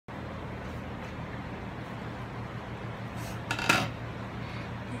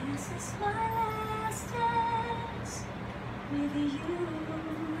my last dance with you.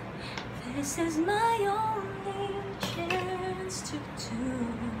 This is my only chance to do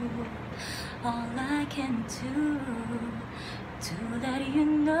all I can do to let you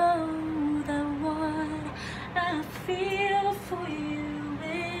know that what I feel for you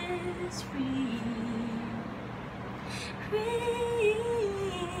is real, real.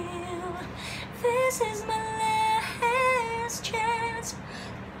 This is my last chance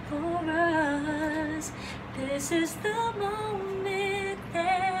for us. This is the moment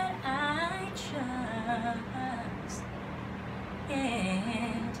that I trust.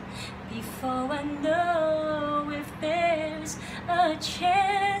 And before I know if there's a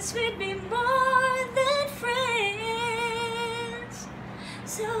chance, we'd be more than friends.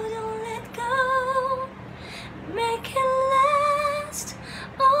 So don't let go, make it last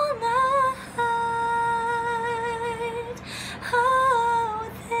all night. Oh,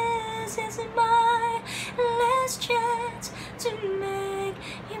 this is my last chance to make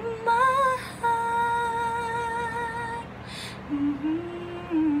you mine.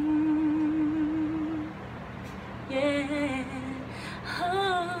 Yeah,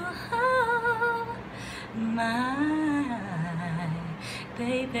 oh, my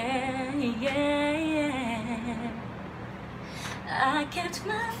baby, yeah. I kept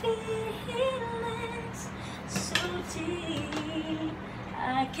my feelings so deep.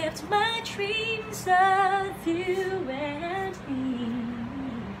 I kept my dreams of you and me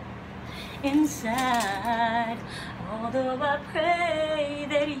inside. Although I pray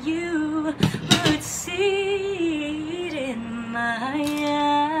that you would see it in my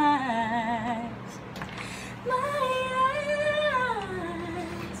eyes, my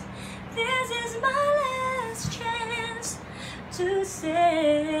eyes. This is my last chance to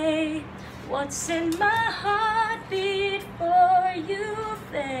say what's in my heart before you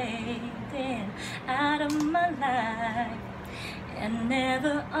fading out of my life and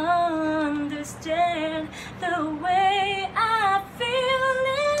never understand the way I feel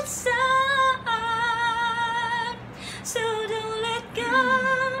inside. So don't let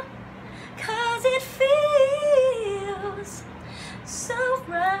go, 'cause it feels so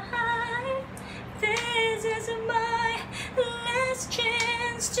right. This is my last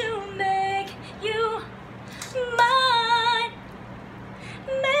chance to make you mine.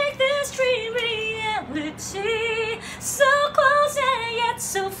 Make this dream reality. So close and yet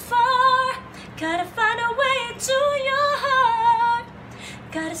so far. Gotta find a way to your heart.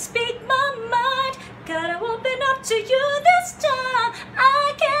 Gotta speak my mind. Gotta open up to you this time.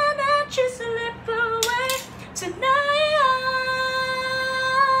 I can't let you slip away tonight.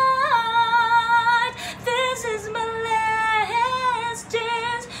 This is my last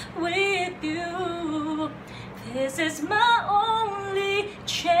dance with you. This is my only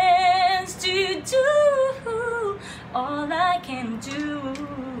chance to do all I can do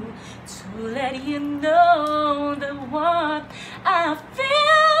to let you know that what I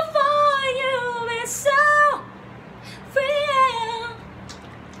feel for you is so real.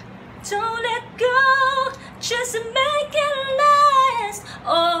 Don't let go, just make it last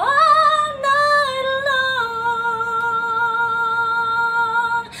all night long.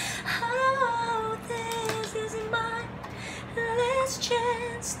 Oh, this is my last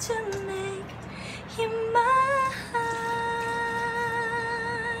chance to make you mine.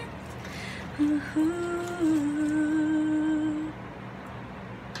 Ooh,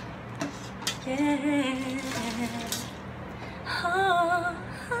 yeah. Oh,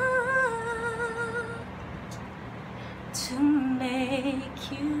 to make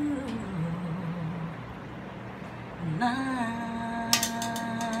you mine.